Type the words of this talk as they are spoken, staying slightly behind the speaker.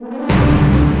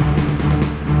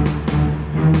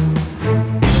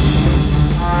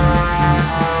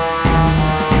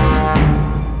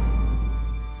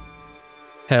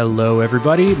Hello,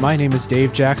 everybody. My name is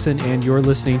Dave Jackson, and you're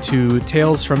listening to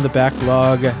Tales from the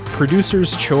Backlog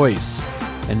Producer's Choice.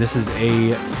 And this is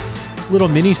a little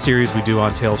mini-series we do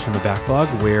on Tales from the Backlog,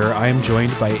 where I am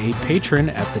joined by a patron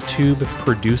at the Tube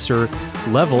producer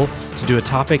level to do a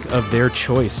topic of their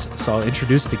choice. So I'll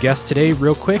introduce the guest today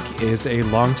real quick. Is a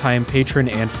longtime patron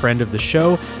and friend of the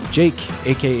show, Jake,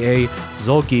 aka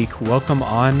Zulgeek. Welcome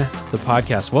on the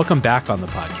podcast. Welcome back on the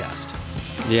podcast.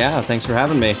 Yeah, thanks for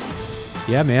having me.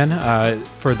 Yeah, man.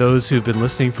 For those who've been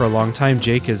listening for a long time,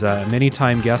 Jake is a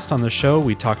many-time guest on the show.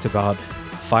 We talked about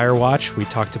Firewatch. We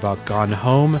talked about Gone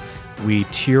Home. We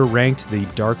tier ranked the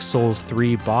Dark Souls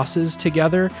 3 bosses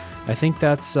together. I think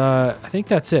that's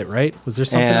it, right? Was there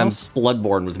something else?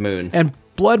 Bloodborne with Moon. And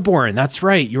Bloodborne, that's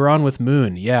right. You were on with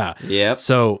Moon, yeah. Yep.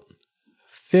 So,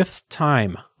 5th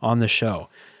time on the show.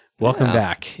 Welcome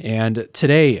back. And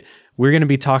today, we're going to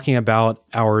be talking about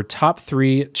our top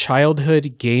 3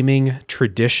 childhood gaming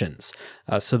traditions.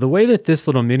 So the way that this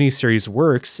little mini-series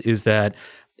works is that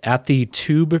at the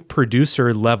Tube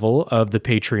producer level of the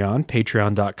Patreon,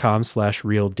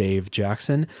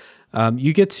 patreon.com/RealDaveJackson,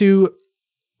 you get to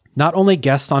not only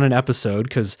guest on an episode,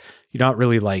 because you're not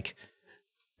really like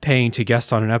paying to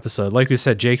guest on an episode. Like we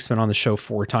said, Jake's been on the show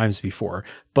 4 times before,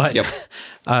 but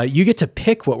you get to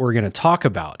pick what we're going to talk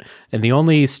about. And the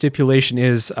only stipulation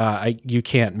is you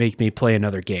can't make me play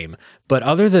another game. But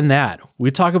other than that,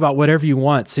 we talk about whatever you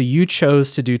want. So you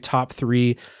chose to do top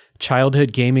 3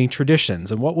 childhood gaming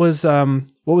traditions. And what was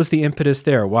the impetus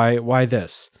there? Why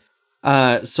this?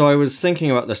 So I was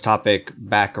thinking about this topic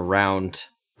back around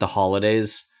the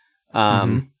holidays,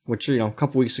 which are, a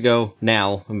couple weeks ago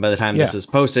now, and by the time this is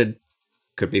posted,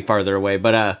 could be farther away.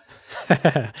 But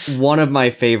one of my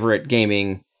favorite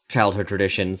gaming childhood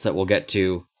traditions that we'll get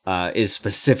to is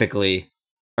specifically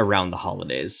around the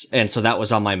holidays. And so that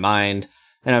was on my mind.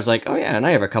 And I was like, oh yeah, and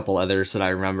I have a couple others that I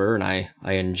remember and I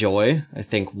enjoy. I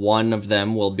think one of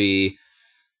them will be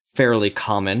fairly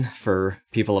common for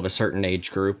people of a certain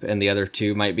age group, and the other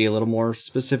 2 might be a little more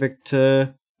specific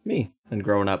to me and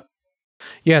growing up.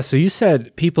 Yeah, so you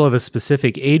said people of a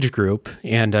specific age group,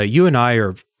 and you and I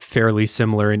are fairly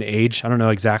similar in age. I don't know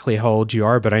exactly how old you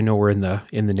are, but I know we're in the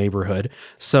neighborhood.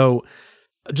 So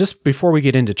just before we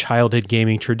get into childhood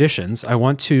gaming traditions, I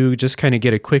want to just kind of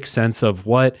get a quick sense of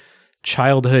what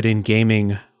childhood in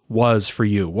gaming was for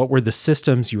you. What were the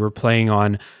systems you were playing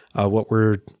on? What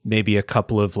were maybe a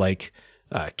couple of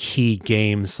key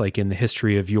games like in the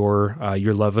history of your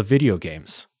love of video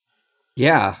games?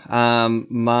 Yeah,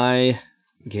 my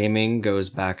gaming goes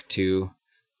back to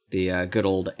the good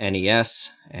old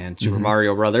NES and Super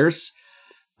Mario Brothers.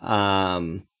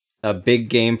 A big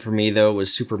game for me though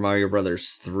was Super Mario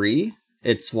Brothers 3.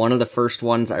 It's one of the first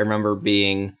ones I remember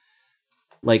being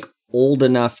old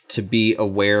enough to be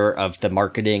aware of the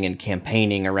marketing and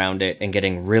campaigning around it and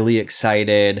getting really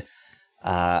excited.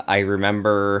 I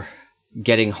remember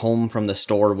getting home from the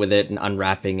store with it and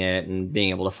unwrapping it and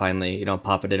being able to finally,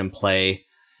 pop it in and play.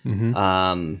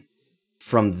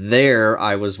 From there,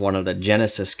 I was one of the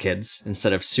Genesis kids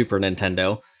instead of Super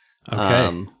Nintendo.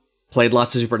 Okay. Played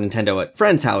lots of Super Nintendo at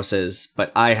friends' houses,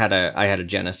 but I had a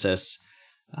Genesis.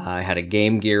 I had a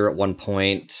Game Gear at one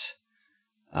point.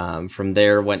 From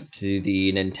there, went to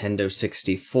the Nintendo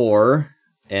 64,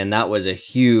 and that was a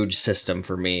huge system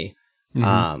for me.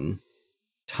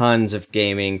 Tons of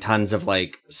gaming, tons of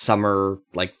summer,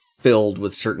 filled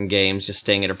with certain games, just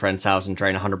staying at a friend's house and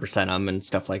trying to 100% them and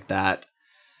stuff like that.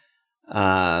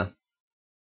 The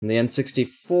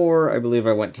N64, I believe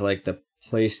I went to the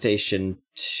PlayStation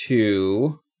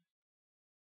 2.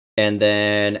 And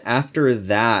then after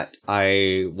that,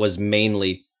 I was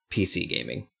mainly PC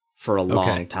gaming for a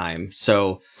long time.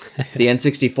 So the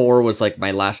N64 was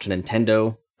my last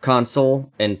Nintendo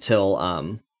console until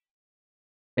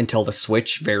the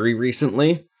Switch very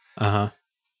recently.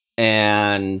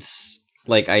 And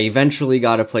I eventually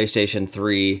got a PlayStation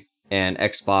 3 and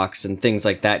Xbox and things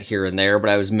like that here and there, but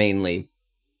I was mainly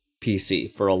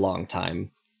PC for a long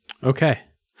time. Okay,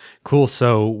 cool.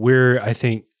 So I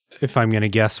think if I'm going to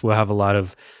guess, we'll have a lot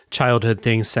of childhood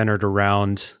things centered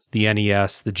around the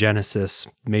NES, the Genesis,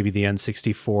 maybe the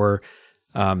N64.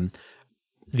 The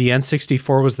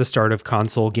N64 was the start of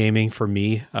console gaming for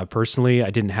me. Personally,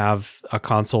 I didn't have a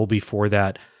console before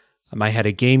that. I had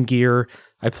a Game Gear.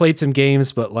 I played some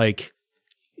games, but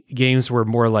games were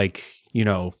more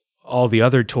all the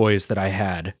other toys that I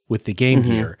had with the Game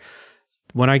Gear.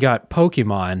 When I got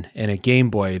Pokemon and a Game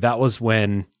Boy, that was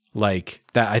when that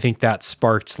I think that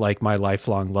sparked my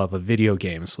lifelong love of video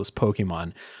games was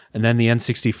Pokemon. And then the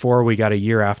N64 we got a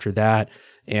year after that,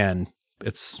 and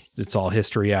it's all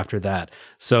history after that.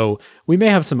 So we may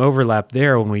have some overlap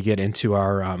there when we get into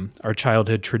our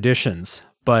childhood traditions.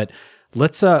 But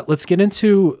let's get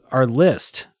into our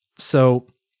list. So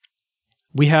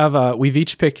we've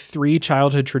each picked 3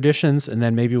 childhood traditions, and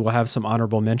then maybe we'll have some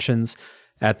honorable mentions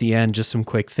at the end, just some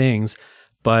quick things.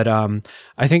 But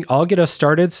I think I'll get us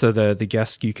started so the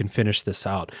guest, you can finish this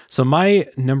out. So my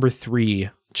number 3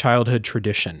 childhood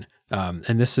tradition,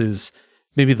 and this is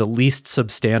maybe the least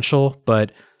substantial,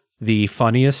 but the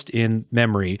funniest in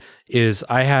memory, is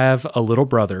I have a little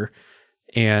brother,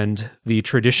 and the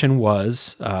tradition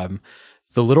was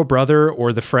the little brother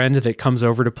or the friend that comes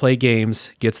over to play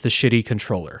games gets the shitty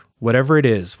controller, whatever it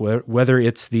is, whether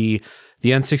it's the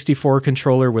N64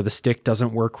 controller where the stick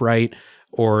doesn't work right,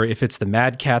 or if it's the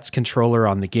Mad Catz controller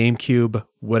on the GameCube,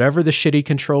 whatever the shitty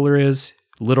controller is,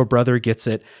 little brother gets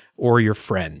it, or your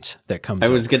friend that comes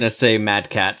over. I was going to say Mad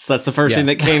Catz. That's the first thing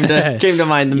that came to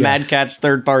mind, the Mad Catz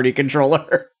third-party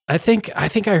controller. I think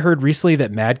I heard recently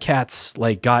that Mad Catz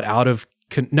like got out of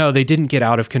no, they didn't get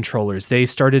out of controllers. They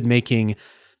started making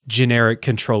generic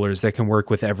controllers that can work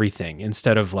with everything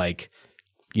instead of like,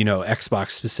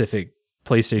 Xbox specific,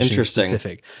 PlayStation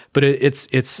specific. But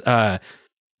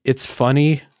it's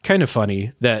funny, kind of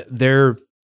funny that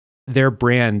their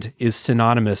brand is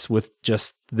synonymous with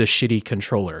just the shitty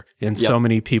controller in so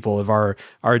many people of our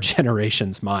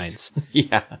generation's minds.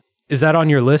 Yeah. Is that on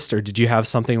your list, or did you have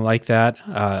something like that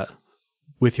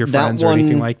with your friends or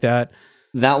anything like that?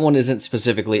 That one isn't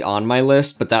specifically on my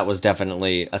list, but that was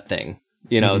definitely a thing.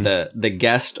 The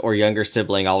guest or younger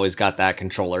sibling always got that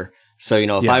controller. So,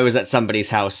 if I was at somebody's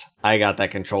house, I got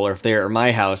that controller. If they were at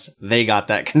my house, they got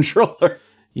that controller.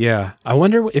 Yeah. I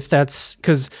wonder if that's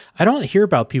because I don't hear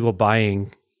about people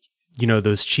buying,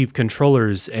 those cheap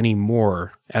controllers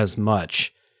anymore as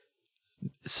much.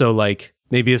 So like,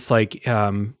 maybe it's like,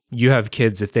 you have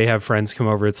kids, if they have friends come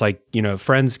over, it's like,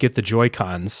 friends get the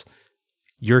Joy-Cons,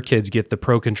 your kids get the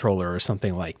Pro Controller or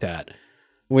something like that.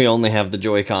 We only have the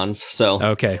Joy-Cons, so.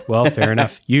 Okay, well, fair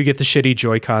enough. You get the shitty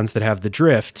Joy-Cons that have the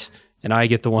drift, and I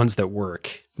get the ones that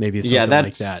work. Maybe it's something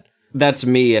like that. That's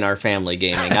me in our family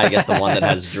gaming. I get the one that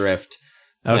has drift.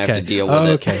 Okay. I have to deal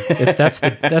with it. Okay.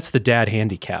 That's the dad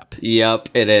handicap. Yep,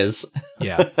 it is.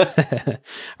 Yeah.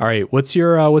 All right. What's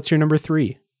your number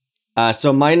 3?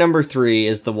 So my number 3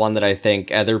 is the one that I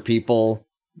think other people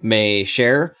may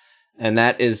share, and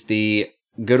that is the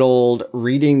good old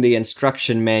reading the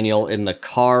instruction manual in the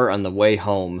car on the way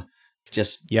home.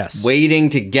 Just waiting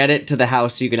to get it to the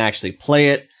house so you can actually play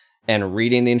it, and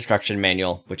reading the instruction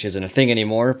manual, which isn't a thing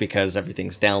anymore because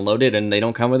everything's downloaded and they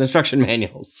don't come with instruction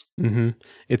manuals. Mm-hmm.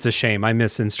 It's a shame. I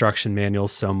miss instruction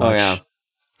manuals so much. Oh, yeah.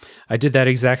 I did that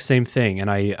exact same thing,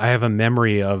 and I have a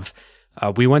memory of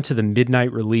we went to the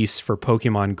midnight release for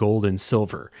Pokemon Gold and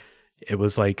Silver. It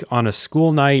was like on a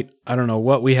school night. I don't know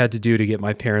what we had to do to get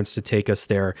my parents to take us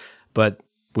there, but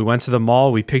we went to the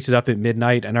mall, we picked it up at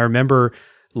midnight, and I remember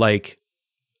like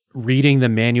reading the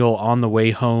manual on the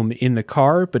way home in the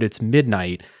car, but it's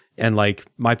midnight, and like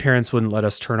my parents wouldn't let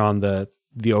us turn on the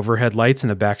overhead lights in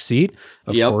the back seat,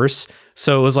 of course.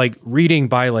 So it was like reading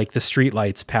by like the street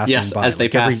lights passing by. As they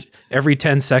like pass. Every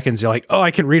 10 seconds, you're like, oh,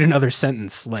 I can read another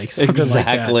sentence. Like something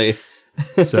exactly. like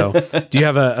that. So do you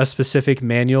have a specific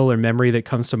manual or memory that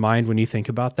comes to mind when you think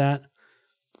about that?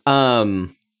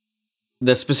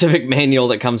 The specific manual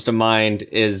that comes to mind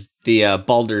is the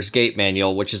Baldur's Gate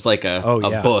manual, which is like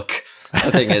a book.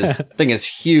 The thing is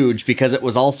huge because it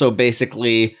was also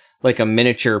basically like a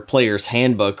miniature player's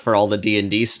handbook for all the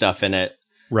D&D stuff in it.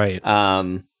 Right.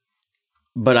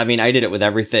 But I mean, I did it with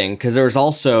everything because there was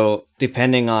also,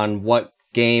 depending on what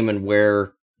game and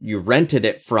where you rented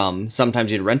it from,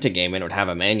 sometimes you'd rent a game and it would have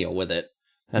a manual with it.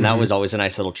 And that was always a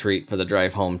nice little treat for the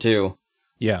drive home too.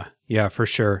 Yeah, for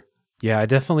sure. Yeah, I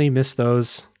definitely miss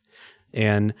those.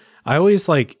 And I always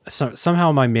like,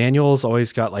 somehow my manuals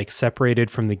always got like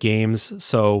separated from the games.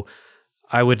 So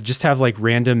I would just have like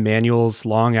random manuals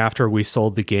long after we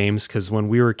sold the games. Cause when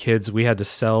we were kids, we had to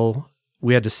sell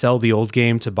the old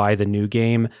game to buy the new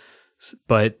game.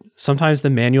 But sometimes the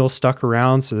manual stuck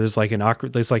around. So there's like a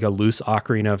loose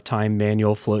Ocarina of Time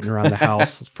manual floating around the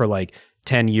house for like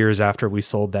 10 years after we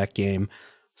sold that game.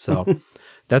 So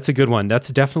that's a good one. That's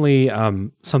definitely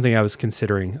something I was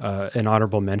considering an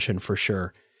honorable mention for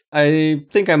sure. I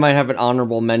think I might have an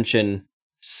honorable mention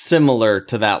similar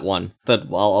to that one that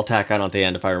I'll tack on at the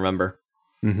end if I remember.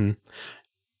 Mm-hmm.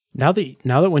 Now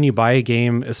that when you buy a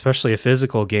game, especially a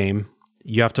physical game,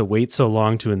 you have to wait so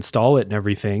long to install it and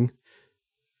everything.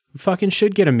 You fucking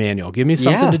should get a manual. Give me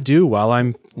something to do while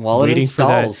I'm waiting for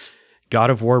that God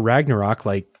of War Ragnarok.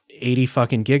 Like, 80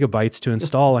 fucking gigabytes to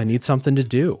install. I need something to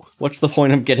do. What's the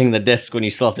point of getting the disc when you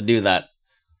still have to do that?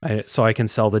 So I can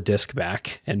sell the disc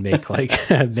back and make like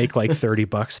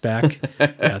 $30 back.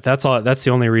 Yeah, that's all. That's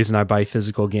the only reason I buy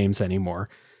physical games anymore.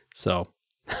 So,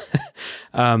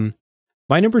 my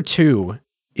number 2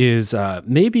 is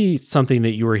maybe something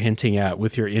that you were hinting at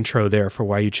with your intro there for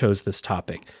why you chose this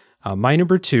topic. My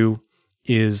number 2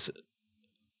 is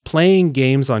playing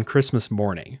games on Christmas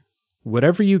morning,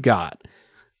 whatever you got.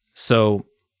 So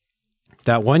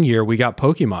that one year we got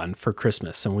Pokemon for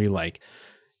Christmas, and we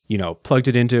plugged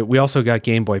it into, we also got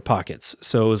Game Boy Pockets.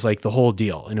 So it was like the whole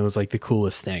deal, and it was like the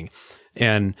coolest thing,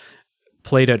 and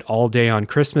played it all day on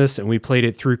Christmas, and we played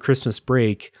it through Christmas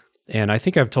break. And I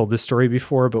think I've told this story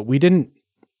before, but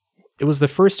it was the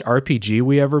first RPG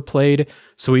we ever played.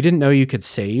 So we didn't know you could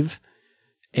save,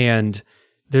 and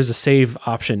there's a save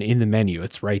option in the menu.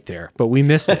 It's right there, but we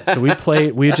missed it. So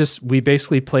we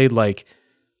basically played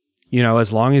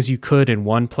as long as you could in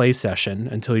one play session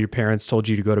until your parents told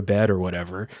you to go to bed or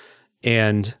whatever.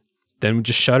 And then we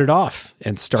just shut it off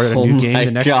and started a new game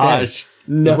the next day.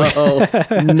 No,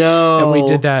 no. And we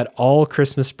did that all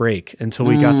Christmas break until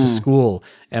we got to school.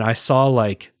 And I saw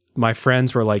my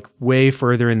friends were way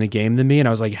further in the game than me. And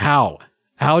I was like, how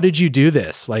did you do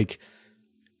this?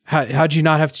 How'd you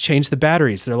not have to change the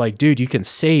batteries? They're like, dude, you can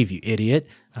save, you idiot.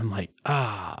 I'm like,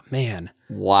 man.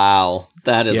 Wow.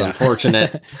 That is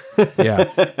unfortunate. Yeah.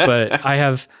 But I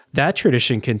have that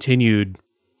tradition continued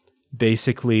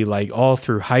basically all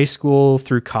through high school,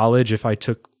 through college. If I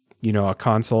took, a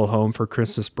console home for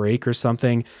Christmas break or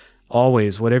something,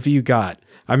 always, whatever you got.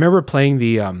 I remember playing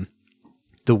the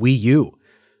Wii U,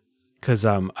 because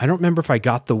I don't remember if I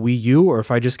got the Wii U or if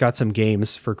I just got some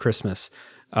games for Christmas.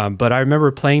 But I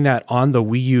remember playing that on the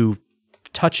Wii U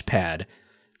touchpad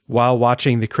while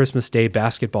watching the Christmas Day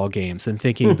basketball games and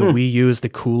thinking the Wii U is the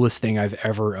coolest thing I've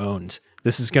ever owned.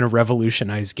 This is going to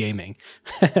revolutionize gaming.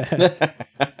 And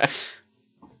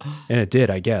it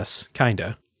did, I guess, kind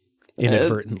of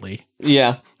inadvertently.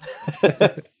 Yeah.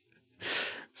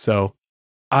 So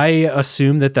I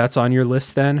assume that that's on your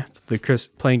list then,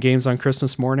 playing games on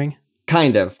Christmas morning?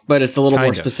 Kind of, but it's a little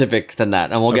more specific than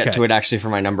that. And we'll get to it actually for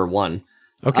my number 1.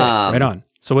 Okay, right on.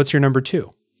 So what's your number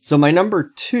 2? So my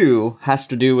number 2 has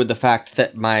to do with the fact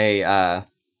that my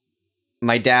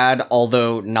dad,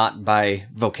 although not by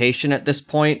vocation at this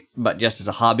point, but just as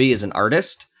a hobby, is an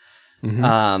artist.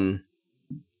 Mm-hmm.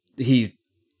 He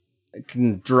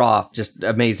can draw just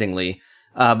amazingly.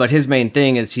 But his main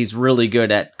thing is he's really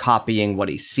good at copying what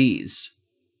he sees.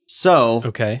 So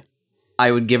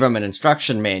I would give him an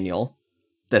instruction manual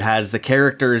that has the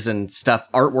characters and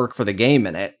stuff, artwork for the game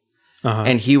in it.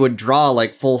 And he would draw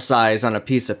full size on a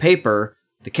piece of paper,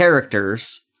 the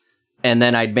characters, and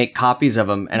then I'd make copies of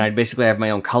them, and I'd basically have my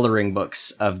own coloring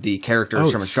books of the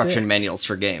characters from instruction manuals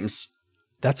for games.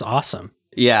 That's awesome.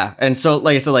 Yeah, and so,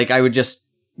 like I said, I would just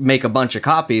make a bunch of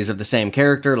copies of the same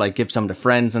character, give some to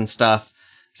friends and stuff.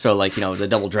 So, the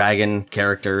Double Dragon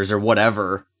characters or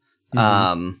whatever,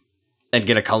 and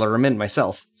get to color them in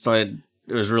myself. So it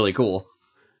was really cool.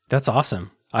 That's awesome.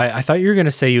 I thought you were going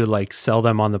to say you would sell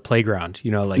them on the playground,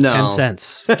 no. 10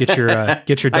 cents. Get your Double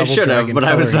Dragon. I should have, but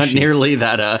I was not nearly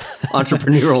that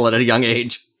entrepreneurial at a young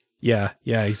age. Yeah,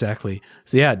 exactly.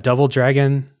 So yeah, Double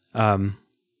Dragon.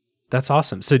 That's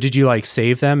awesome. So did you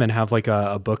save them and have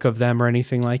a book of them or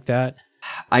anything like that?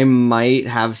 I might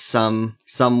have some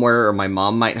somewhere, or my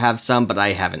mom might have some, but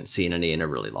I haven't seen any in a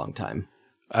really long time.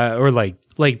 Or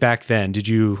back then, did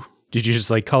you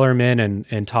just color them in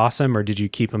and toss them, or did you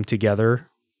keep them together?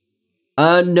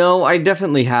 No, I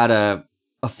definitely had a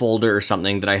folder or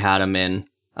something that I had them in.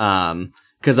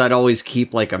 Because I'd always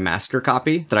keep a master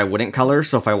copy that I wouldn't color.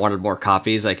 So if I wanted more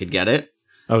copies, I could get it.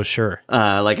 Oh, sure.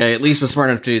 I at least was smart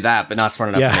enough to do that, but not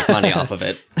smart enough to make money off of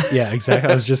it. Yeah,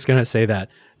 exactly. I was just gonna say that.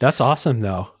 That's awesome,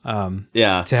 though.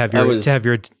 Yeah, to have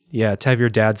your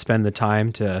dad spend the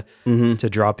time to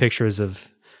draw pictures of.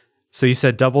 So you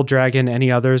said Double Dragon.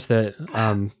 Any others that?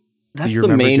 That's the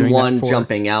main one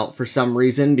jumping out for some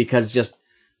reason, because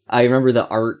I remember the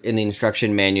art in the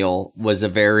instruction manual was a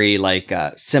very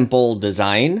simple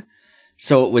design.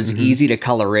 So it was easy to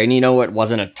color in, it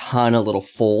wasn't a ton of little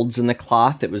folds in the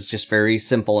cloth. It was just very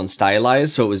simple and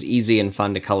stylized. So it was easy and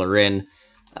fun to color in.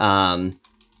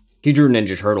 He drew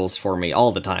Ninja Turtles for me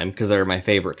all the time because they're my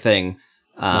favorite thing.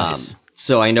 Nice.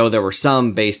 So I know there were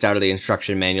some based out of the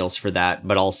instruction manuals for that,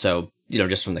 but also,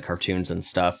 just from the cartoons and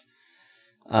stuff.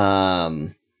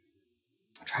 I'm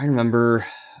trying to remember,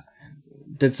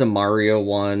 did some Mario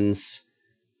ones,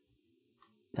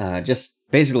 just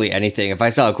basically anything. If I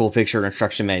saw a cool picture or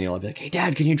instruction manual, I'd be like, hey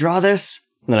Dad, can you draw this?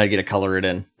 And then I'd get to color it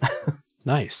in.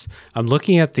 Nice. I'm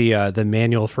looking at the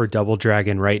manual for Double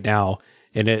Dragon right now,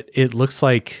 and it looks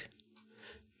like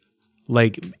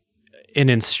an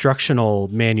instructional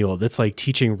manual that's like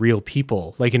teaching real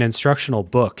people, like an instructional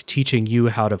book teaching you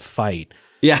how to fight.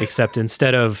 Yeah. Except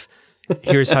instead of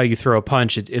here's how you throw a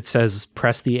punch, it says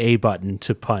press the A button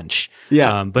to punch.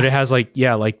 Yeah. But it has like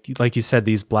you said,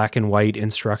 these black and white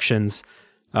instructions.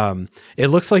 It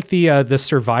looks like the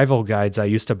survival guides I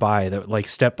used to buy, that like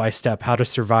step by step how to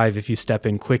survive if you step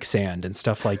in quicksand and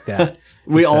stuff like that.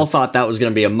 We all thought that was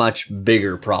going to be a much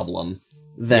bigger problem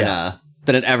than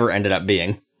it ever ended up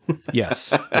being.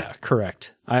 Yes, yeah,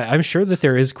 correct. I'm sure that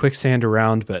there is quicksand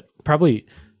around, but probably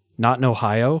not in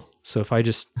Ohio. So if I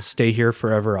just stay here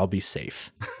forever, I'll be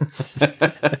safe.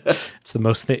 It's the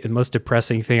most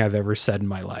depressing thing I've ever said in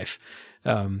my life.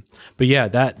 But yeah,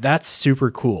 that's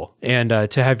super cool. And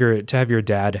to have your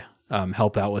dad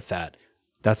help out with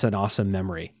that's an awesome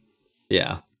memory.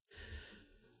 Yeah.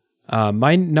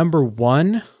 My number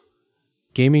one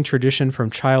gaming tradition from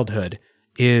childhood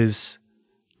is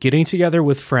getting together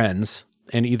with friends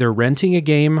and either renting a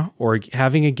game or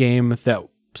having a game that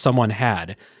someone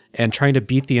had and trying to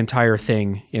beat the entire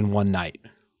thing in one night,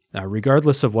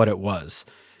 regardless of what it was.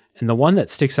 And the one that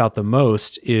sticks out the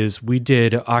most is we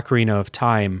did Ocarina of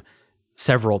Time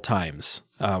several times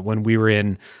when we were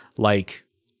in like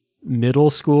middle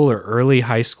school or early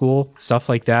high school, stuff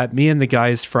like that. Me and the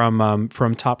guys from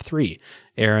Top 3,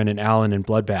 Aaron and Alan and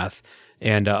Bloodbath,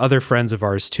 and other friends of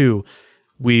ours too.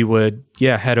 We would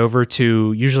head over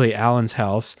to usually Alan's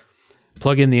house,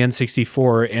 plug in the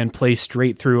N64, and play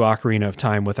straight through Ocarina of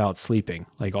Time without sleeping,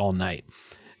 like all night.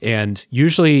 And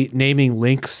usually naming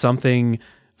Link something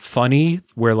funny,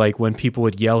 where like when people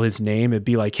would yell his name, it'd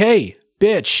be like, "Hey,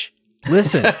 bitch,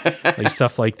 listen," like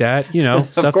stuff like that. You know,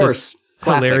 stuff that's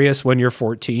hilarious when you're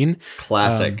 14.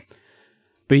 Classic.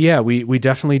 But yeah, we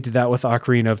definitely did that with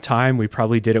Ocarina of Time. We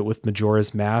probably did it with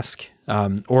Majora's Mask,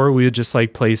 or we would just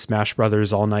like play Smash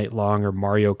Brothers all night long, or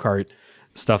Mario Kart,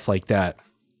 stuff like that.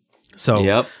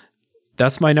 So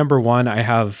that's my number one. I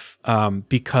have,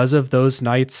 because of those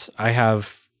nights, I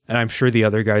have, and I'm sure the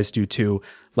other guys do too,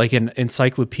 like an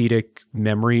encyclopedic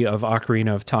memory of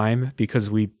Ocarina of Time, because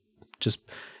we just,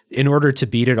 in order to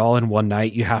beat it all in one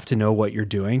night, you have to know what you're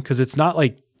doing, because it's not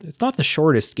the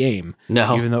shortest game,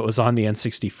 even though it was on the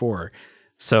N64.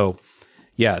 So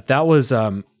yeah, that was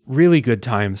really good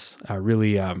times,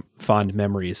 really fond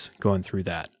memories going through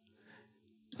that.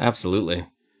 Absolutely.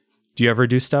 Do you ever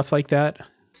do stuff like that?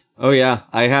 Oh yeah,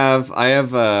 I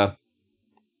have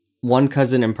one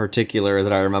cousin in particular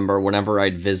that I remember whenever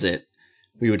I'd visit,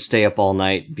 we would stay up all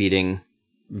night beating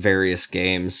various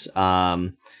games.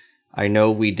 I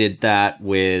know we did that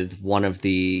with one of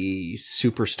the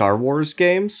Super Star Wars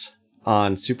games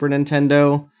on Super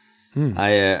Nintendo.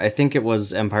 I think it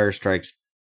was Empire Strikes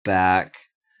Back.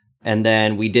 And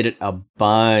then we did it a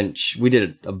bunch. We did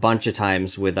it a bunch of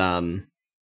times with the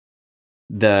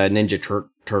Ninja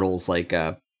Turtles, like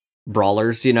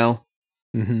brawlers, you know?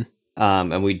 Mm-hmm.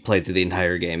 And we'd play through the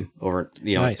entire game over,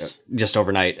 Nice. Just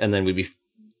overnight. And then we'd be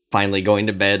finally going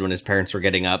to bed when his parents were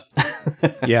getting up.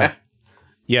 Yeah.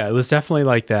 Yeah, it was definitely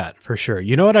like that for sure.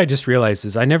 You know what I just realized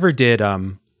is I never did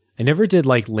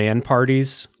like LAN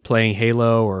parties playing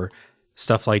Halo or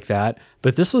stuff like that,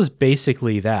 but this was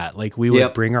basically that. Like we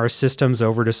would bring our systems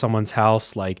over to someone's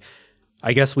house. Like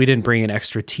I guess we didn't bring an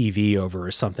extra TV over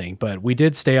or something, but we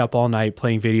did stay up all night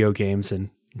playing video games and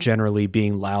generally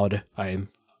being loud, I'm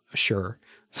sure.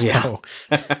 So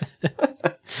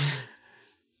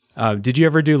did you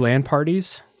ever do LAN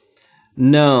parties?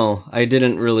 No, I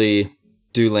didn't really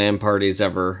do LAN parties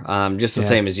ever. Just the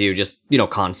same as you, just,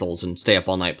 consoles and stay up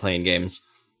all night playing games.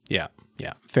 Yeah.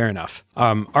 Yeah. Fair enough.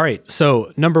 All right.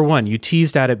 So number one, you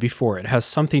teased at it before. It has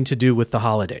something to do with the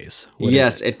holidays.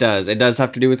 Yes, it does. It does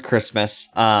have to do with Christmas.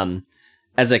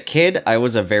 As a kid, I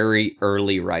was a very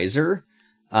early riser.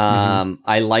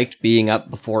 I liked being up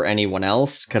before anyone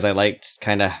else because I liked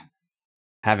kind of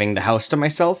having the house to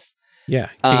myself. Yeah.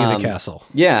 King of the castle.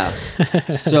 Yeah.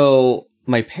 So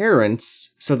my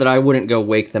parents, so that I wouldn't go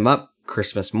wake them up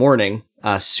Christmas morning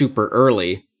super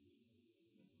early,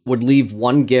 would leave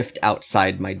one gift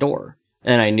outside my door.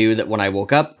 And I knew that when I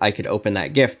woke up, I could open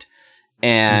that gift.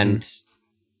 And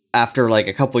after like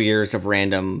a couple years of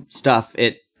random stuff,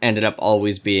 it ended up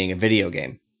always being a video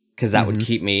game, because that would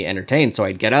keep me entertained. So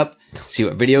I'd get up, see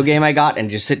what video game I got, and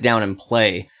just sit down and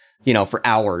play, for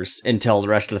hours until the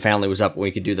rest of the family was up and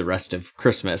we could do the rest of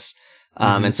Christmas.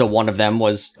 And so one of them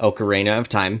was Ocarina of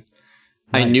Time.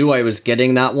 Nice. I knew I was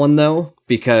getting that one, though,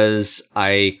 because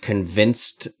I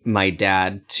convinced my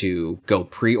dad to go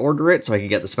pre-order it so I could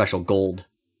get the special gold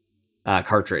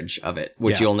cartridge of it,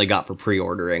 which Yeah. you only got for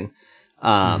pre-ordering.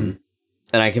 And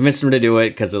I convinced him to do it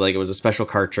because like it was a special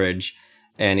cartridge.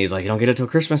 And he's like, "You don't get it till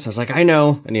Christmas." I was like, "I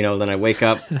know." And then I wake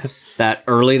up that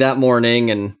morning,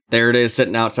 and there it is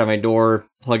sitting outside my door.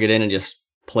 Plug it in, and just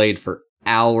played for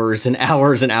hours and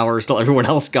hours and hours till everyone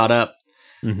else got up.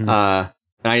 Mm-hmm. And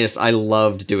I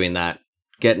loved doing that.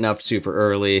 Getting up super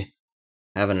early,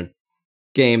 having a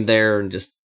game there, and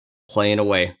just playing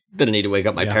away. Didn't need to wake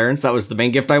up my parents. That was the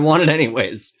main gift I wanted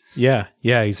anyways. Yeah,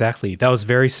 exactly. That was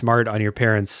very smart on your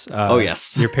parents. Oh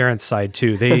yes, your parents' side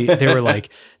too. They were like,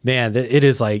 "Man, it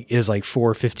is like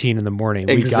 4:15 in the morning.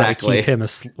 Exactly.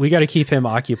 We got to keep him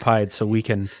occupied so we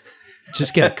can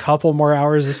just get a couple more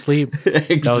hours of sleep."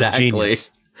 Exactly. That was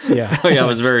genius. Yeah. Oh yeah, it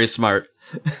was very smart.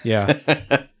 Yeah.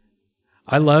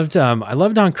 I loved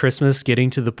on Christmas getting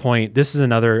to the point. This is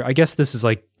another. I guess this is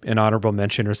like an honorable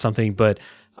mention or something, but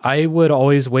I would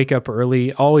always wake up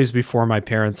early, always before my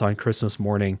parents on Christmas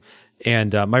morning,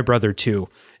 and my brother too.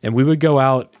 And we would go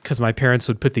out because my parents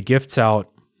would put the gifts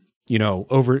out,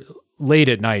 over late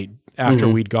at night after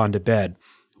we'd gone to bed.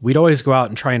 We'd always go out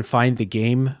and try and find the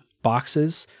game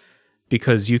boxes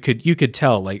because you could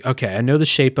tell, like, okay, I know the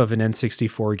shape of an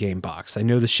N64 game box. I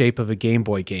know the shape of a Game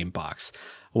Boy game box.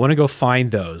 I want to go find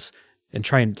those and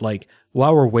try and, like,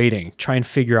 while we're waiting, try and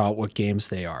figure out what games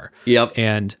they are. Yep.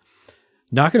 And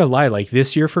not going to lie, like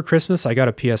this year for Christmas, I got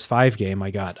a PS5 game. I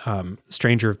got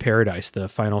Stranger of Paradise, the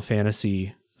Final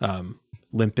Fantasy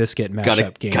Limp Bizkit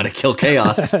mashup game. Gotta kill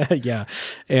chaos. Yeah.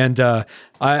 And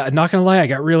I'm not going to lie, I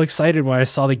got real excited when I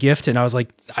saw the gift, and I was like,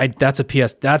 that's a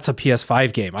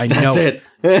PS5 game. I know it.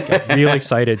 Got real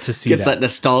excited to see Gets that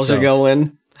nostalgia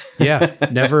going. Yeah.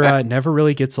 Never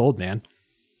really gets old, man.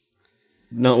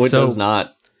 No, it does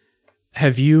not.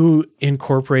 Have you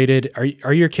incorporated,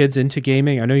 are your kids into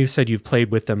gaming? I know you said you've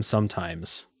played with them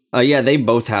sometimes. Yeah, they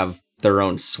both have their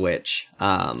own Switch.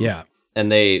 Yeah.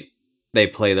 And they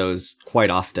play those quite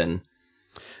often.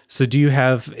 So do you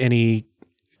have any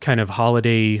kind of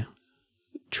holiday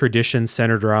tradition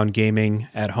centered around gaming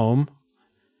at home?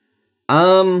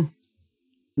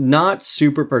 Not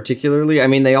super particularly. I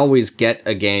mean, they always get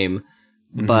a game,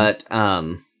 but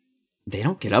they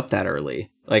don't get up that early.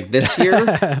 Like this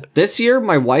year,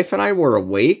 my wife and I were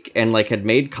awake and like had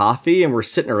made coffee and we're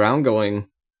sitting around going,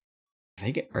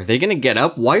 are they going to get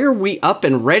up? Why are we up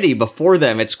and ready before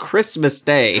them? It's Christmas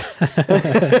Day.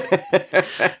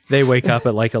 They wake up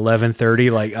at like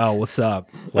 11:30, like, "Oh, what's up?"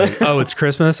 Like, "Oh, it's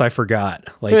Christmas. I forgot."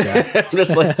 Like that. I'm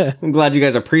just like, I'm glad you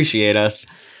guys appreciate us.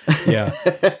 Yeah.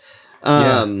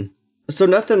 So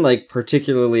nothing like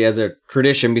particularly as a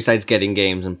tradition besides getting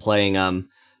games and playing them.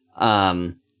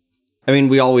 I mean,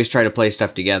 we always try to play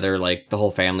stuff together, like the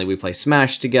whole family. We play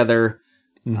Smash together,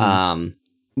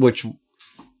 which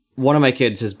one of my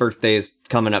kids, his birthday is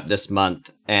coming up this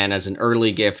month. And as an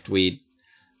early gift,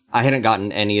 I hadn't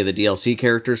gotten any of the DLC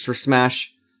characters for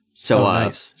Smash. So,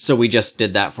 nice. So we just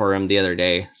did that for him the other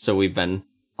day. So we've been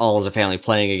all as a family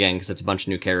playing again because it's a bunch of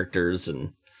new characters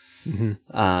and,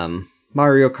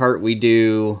 Mario Kart we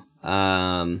do,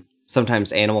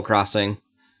 sometimes Animal Crossing.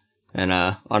 And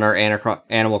on our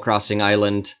Animal Crossing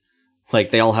island,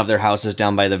 like they all have their houses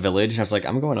down by the village. And I was like,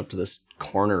 I'm going up to this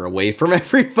corner away from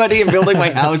everybody and building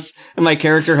my house. And my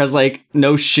character has like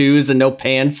no shoes and no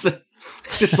pants.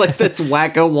 It's just like this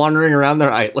wacko wandering around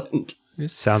their island. It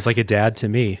sounds like a dad to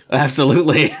me.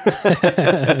 Absolutely.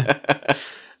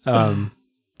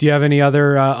 Do you have any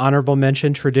other honorable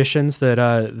mention traditions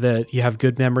that you have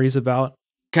good memories about?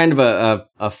 Kind of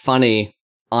a funny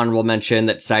honorable mention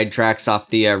that sidetracks off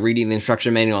the reading the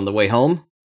instruction manual on the way home.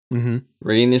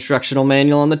 Reading the instructional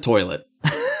manual on the toilet.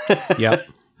 Yep.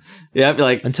 Yep.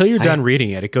 Like until you're done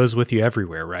reading it, it goes with you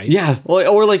everywhere, right? Yeah. Well,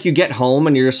 or like you get home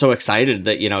and you're just so excited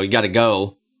that, you got to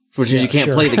go, which is you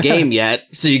can't play the game yet.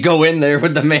 So you go in there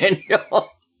with the manual.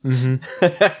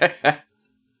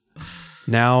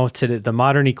 Now, the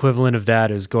modern equivalent of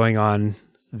that is going on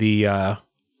the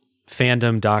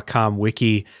fandom.com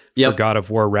wiki for God of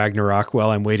War Ragnarok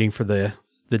while I'm waiting for the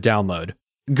download.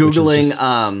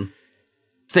 Googling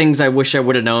things I wish I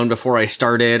would have known before I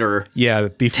started, or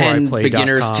before 10 I played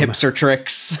beginners tips or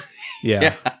tricks.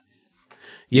 Yeah.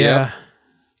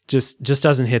 Just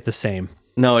doesn't hit the same.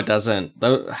 No, it doesn't.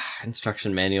 The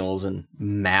instruction manuals and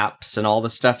maps and all the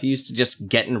stuff you used to just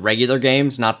get in regular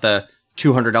games, not the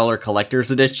 $200 collector's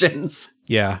editions.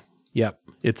 Yeah. Yep.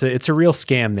 It's a real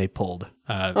scam they pulled.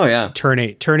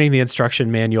 Turning the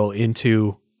instruction manual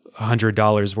into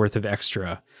 $100 worth of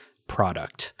extra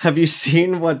product. Have you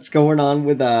seen what's going on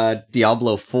with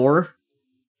Diablo 4?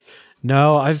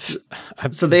 No, I've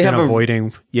so they been have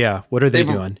avoiding. What are they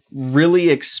doing? Really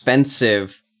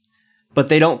expensive but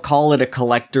they don't call it a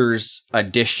collector's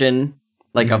edition,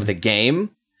 like of the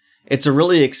game. It's a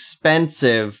really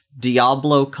expensive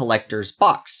Diablo collector's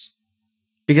box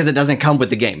because it doesn't come with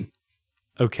the game.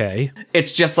 Okay.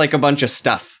 It's just like a bunch of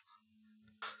stuff.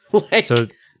 Like, So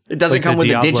it doesn't like come the with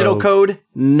the digital Diablo- code,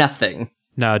 nothing.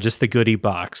 no, just the goodie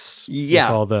box. Yeah.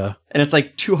 With all the. And it's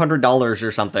like $200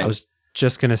 or something. I was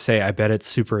just gonna say, I bet it's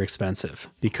super expensive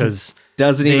because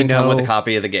Doesn't they even come with a know-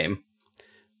 copy of the game.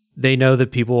 they know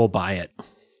that people will buy it.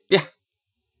 Yeah.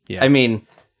 Yeah. I mean,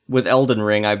 with Elden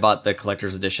Ring, I bought the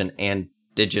collector's edition and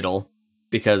digital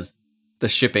because the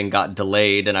shipping got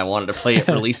delayed and I wanted to play it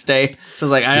release day. So I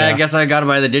was like, I Yeah. guess I gotta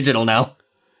buy the digital now.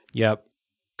 Yep.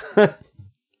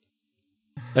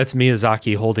 That's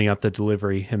Miyazaki holding up the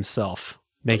delivery himself,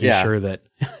 making Yeah. sure that.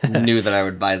 Knew that I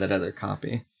would buy that other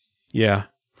copy. Yeah.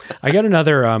 I got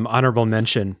another honorable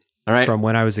mention All right. from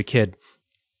when I was a kid.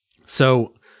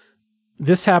 So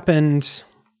this happened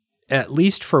at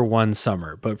least for one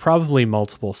summer, but probably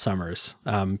multiple summers.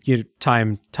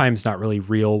 Time's not really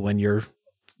real when you're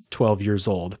 12 years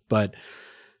old, but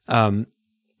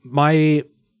my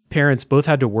parents both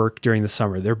had to work during the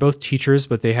summer. They're both teachers,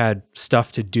 but they had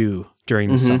stuff to do during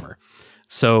the summer.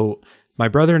 So my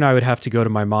brother and I would have to go to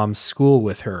my mom's school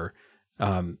with her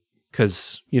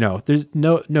because, there's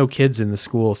no kids in the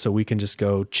school, so we can just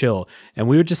go chill. And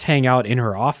we would just hang out in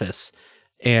her office.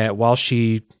 And while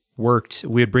she worked,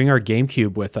 we would bring our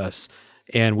GameCube with us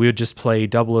and we would just play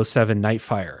 007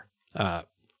 Nightfire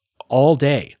all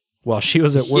day while she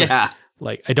was at work. Yeah.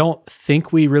 Like, I don't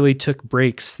think we really took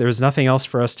breaks. There was nothing else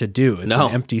for us to do. It's No.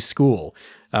 an empty school.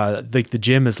 The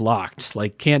gym is locked.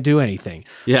 Like, can't do anything.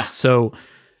 Yeah. So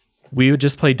we would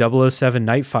just play 007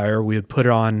 Nightfire. We would put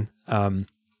it on,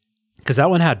 because that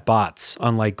one had bots,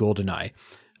 unlike GoldenEye.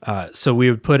 So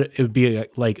we would it would be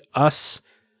like us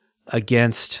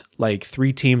against like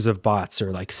 3 teams of bots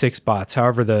or like 6 bots,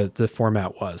 however the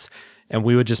format was. And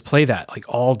we would just play that like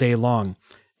all day long.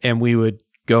 And we would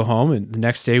go home, and the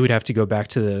next day we'd have to go back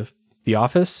to the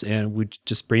office, and we'd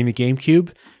just bring the GameCube,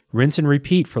 rinse and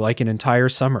repeat for like an entire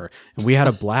summer. And we had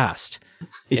a blast.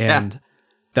 Yeah. And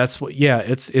that's what,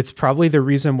 it's probably the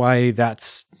reason why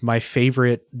that's my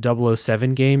favorite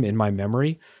 007 game in my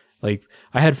memory. Like,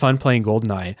 I had fun playing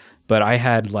GoldenEye, but I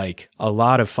had like a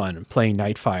lot of fun playing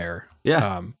Nightfire.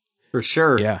 Yeah. For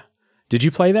sure. Yeah. Did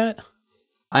you play that?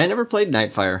 I never played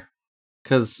Nightfire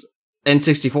because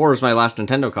N64 was my last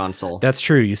Nintendo console. That's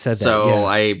true. You said that. So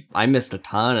Yeah. I missed a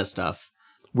ton of stuff.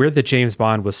 Weird that James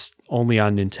Bond was only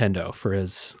on Nintendo for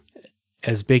as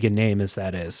big a name as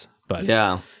that is. But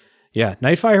Yeah.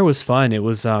 Nightfire was fun. It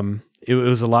was it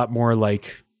was a lot more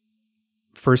like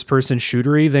first person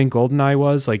shootery than GoldenEye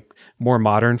was, like more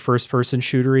modern first person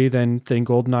shootery than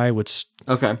GoldenEye, which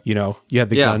Okay. you had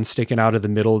the gun sticking out of the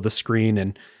middle of the screen,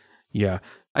 and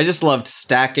I just loved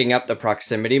stacking up the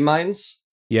proximity mines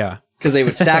yeah. because they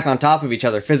would stack on top of each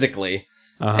other physically.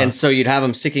 Uh-huh. And so you'd have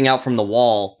them sticking out from the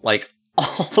wall, like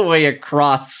all the way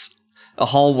across a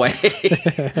hallway.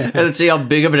 And then see how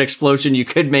big of an explosion you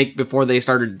could make before they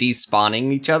started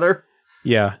despawning each other.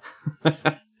 Yeah.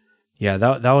 Yeah,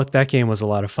 that game was a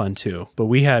lot of fun too. But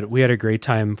we had a great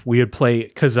time. We would play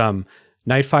because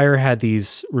Nightfire had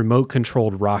these remote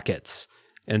controlled rockets,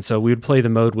 and so we would play the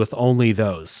mode with only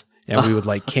those, and we would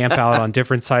like camp out on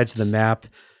different sides of the map,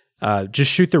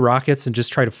 just shoot the rockets and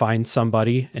just try to find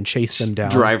somebody and chase them down.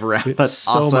 Drive around. It was That's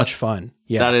so awesome. much fun.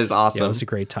 Yeah, That is yeah, awesome. it was a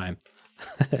great time.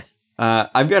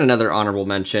 I've got another honorable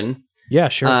mention. Yeah,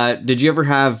 sure. Did you ever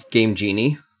have Game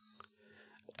Genie?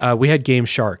 We had Game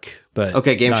Shark, but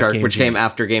Okay, Game not Shark, Game which Genie. came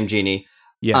after Game Genie.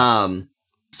 Yeah.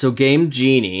 So Game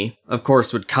Genie, of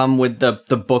course, would come with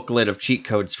the booklet of cheat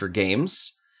codes for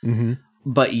games, Mm-hmm.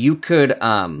 but you could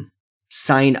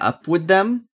sign up with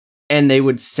them, and they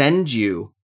would send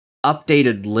you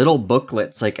updated little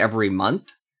booklets like every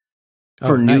month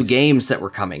for new nice. games that were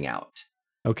coming out.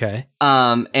 Okay.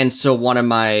 And so one of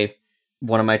my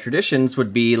traditions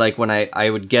would be like when I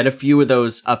would get a few of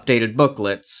those updated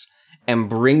booklets and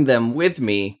bring them with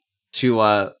me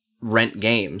to rent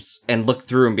games and look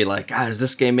through and be like, is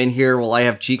this game in here? Will I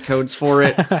have cheat codes for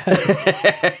it?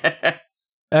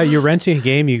 You're renting a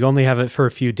game. You only have it for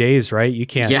a few days, right? You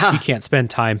can't. Yeah. You can't spend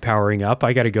time powering up.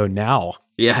 I got to go now.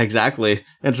 Yeah, exactly.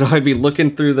 And so I'd be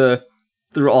looking through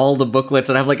all the booklets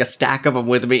and I have like a stack of them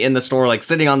with me in the store, like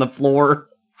sitting on the floor,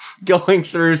 going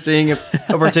through, seeing if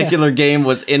a particular game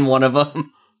was in one of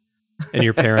them. And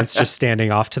your parents just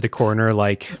standing off to the corner,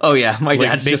 like, Oh yeah, my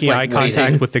dad's making just like eye contact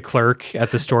waiting. with the clerk at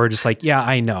the store, just like, yeah,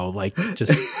 I know, like,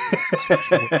 just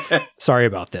sorry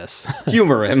about this.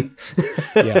 Humor him.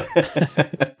 Yeah,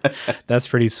 that's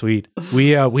pretty sweet. We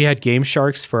had Game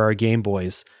Sharks for our Game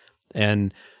Boys,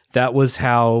 and that was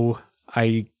how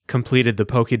I completed the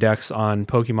Pokédex on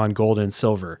Pokemon Gold and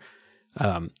Silver.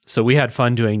 So we had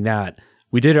fun doing that.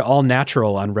 We did it all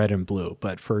natural on Red and Blue,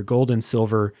 but for Gold and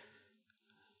Silver,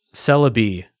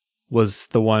 Celebi was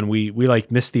the one we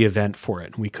like missed the event for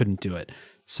it and we couldn't do it.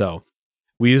 So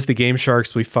we used the Game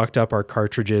Sharks. We fucked up our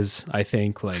cartridges. I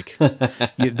think like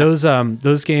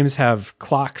those games have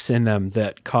clocks in them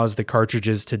that cause the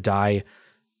cartridges to die.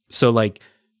 So like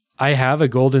I have a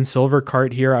Gold and Silver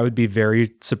cart here. I would be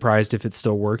very surprised if it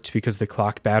still worked because the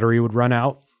clock battery would run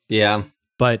out. Yeah.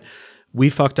 But we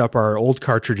fucked up our old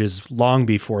cartridges long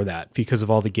before that because of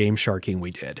all the Game Sharking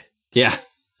we did. Yeah.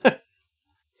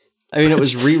 I mean, it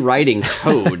was rewriting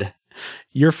code.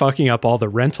 You're fucking up all the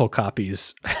rental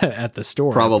copies at the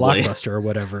store, probably Blockbuster or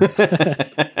whatever.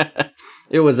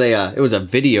 It was a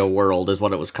Video World is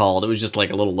what it was called. It was just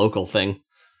like a little local thing.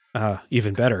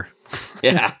 Even better.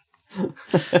 Yeah.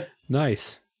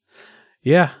 Nice.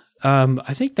 Yeah.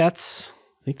 I think that's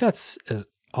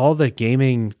all the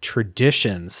gaming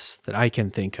traditions that I can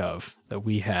think of that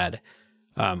we had.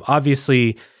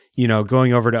 Obviously,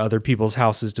 going over to other people's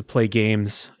houses to play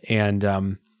games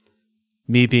and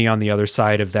me being on the other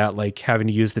side of that, like having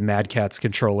to use the Mad Catz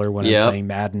controller when I'm playing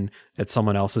Madden at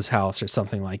someone else's house or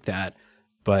something like that.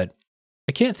 But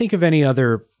I can't think of any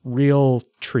other real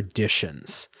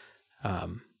traditions.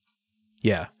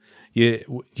 Yeah. Do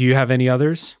you have any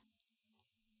others?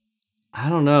 I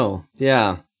don't know.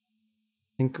 Yeah. I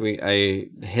think I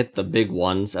hit the big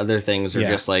ones. Other things are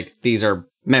just like, these are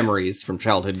memories from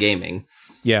childhood gaming.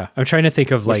 Yeah, I'm trying to think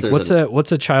of like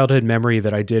what's a childhood memory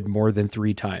that I did more than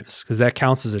 3 times because that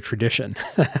counts as a tradition.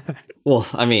 Well,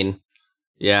 I mean,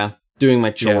 yeah, doing my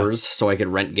chores so I could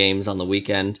rent games on the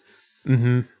weekend.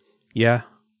 Mm-hmm. Yeah,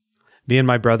 me and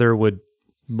my brother would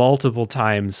multiple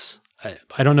times.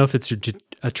 I don't know if it's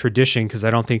a tradition because I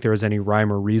don't think there was any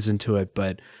rhyme or reason to it,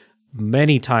 but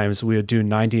many times we would do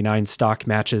 99 stock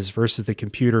matches versus the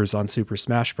computers on Super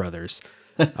Smash Brothers.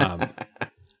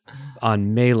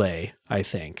 On Melee, I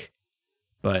think.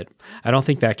 But I don't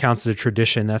think that counts as a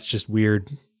tradition. That's just weird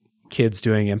kids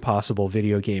doing impossible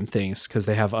video game things because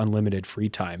they have unlimited free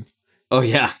time. Oh,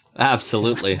 yeah,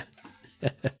 absolutely.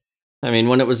 I mean,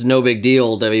 when it was no big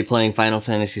deal to be playing Final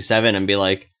Fantasy VII and be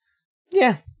like,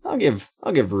 yeah, I'll give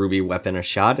Ruby Weapon a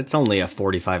shot. It's only a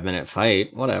 45-minute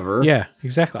fight, whatever. Yeah,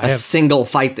 exactly. A single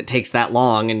fight that takes that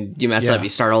long and you mess up, you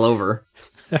start all over.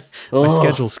 My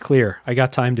schedule's clear. I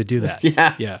got time to do that.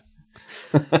 Yeah.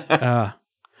 Well,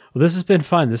 this has been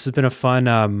fun. This has been a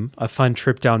fun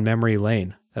trip down memory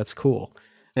lane. That's cool.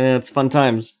 Yeah, it's fun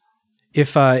times.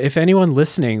 If anyone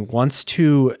listening wants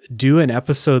to do an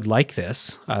episode like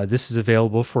this, this is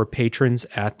available for patrons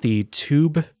at the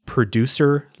Tube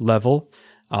producer level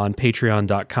on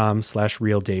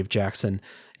patreon.com/realdavejackson.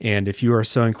 And if you are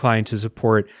so inclined to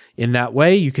support in that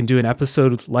way, you can do an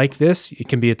episode like this. It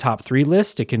can be a top 3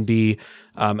 list. It can be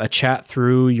a chat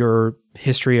through your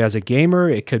history as a gamer.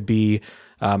 It could be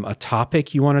a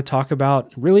topic you want to talk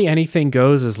about. Really anything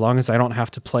goes as long as I don't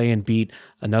have to play and beat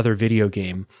another video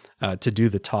game to do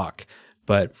the talk.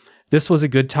 But this was a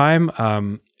good time.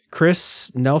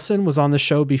 Chris Nelson was on the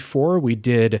show before. We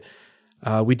did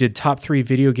top 3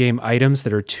 video game items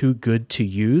that are too good to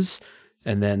use.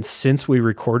 And then since we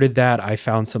recorded that, I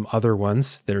found some other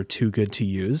ones that are too good to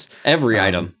use. Every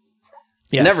item.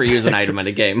 Yes. Never use an item in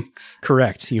a game.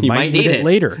 Correct. You might need it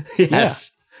later.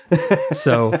 Yes. Yeah.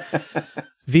 So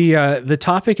the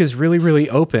topic is really, really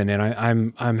open,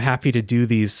 and I'm happy to do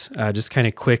these just kind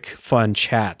of quick, fun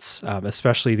chats,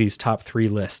 especially these top 3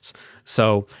 lists.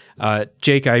 So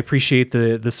Jake, I appreciate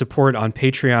the support on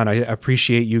Patreon. I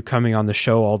appreciate you coming on the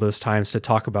show all those times to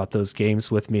talk about those games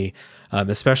with me,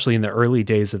 especially in the early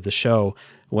days of the show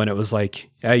when it was like,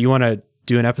 you want to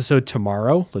do an episode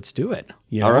tomorrow? Let's do it.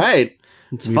 All right.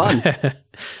 It's fun.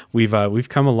 We've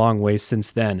come a long way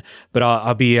since then, but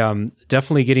I'll be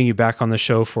definitely getting you back on the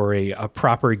show for a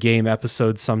proper game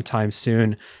episode sometime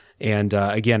soon. And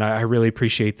again, I really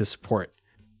appreciate the support.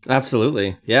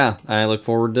 Absolutely. Yeah. I look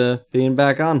forward to being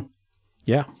back on.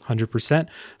 Yeah, 100%.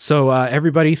 So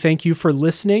everybody, thank you for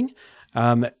listening.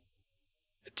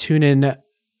 Tune in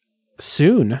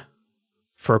soon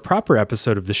for a proper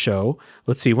episode of the show.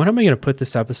 Let's see, when am I going to put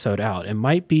this episode out? It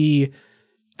might be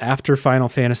after Final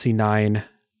Fantasy IX,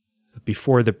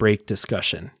 before the break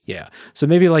discussion. Yeah. So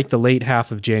maybe like the late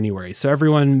half of January. So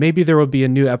everyone, maybe there will be a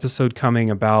new episode coming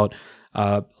about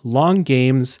long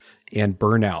games and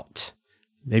burnout.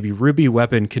 Maybe Ruby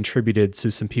Weapon contributed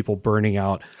to some people burning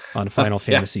out on Final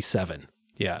Fantasy VII.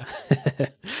 Yeah.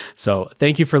 So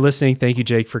thank you for listening. Thank you,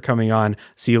 Jake, for coming on.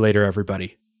 See you later,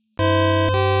 everybody.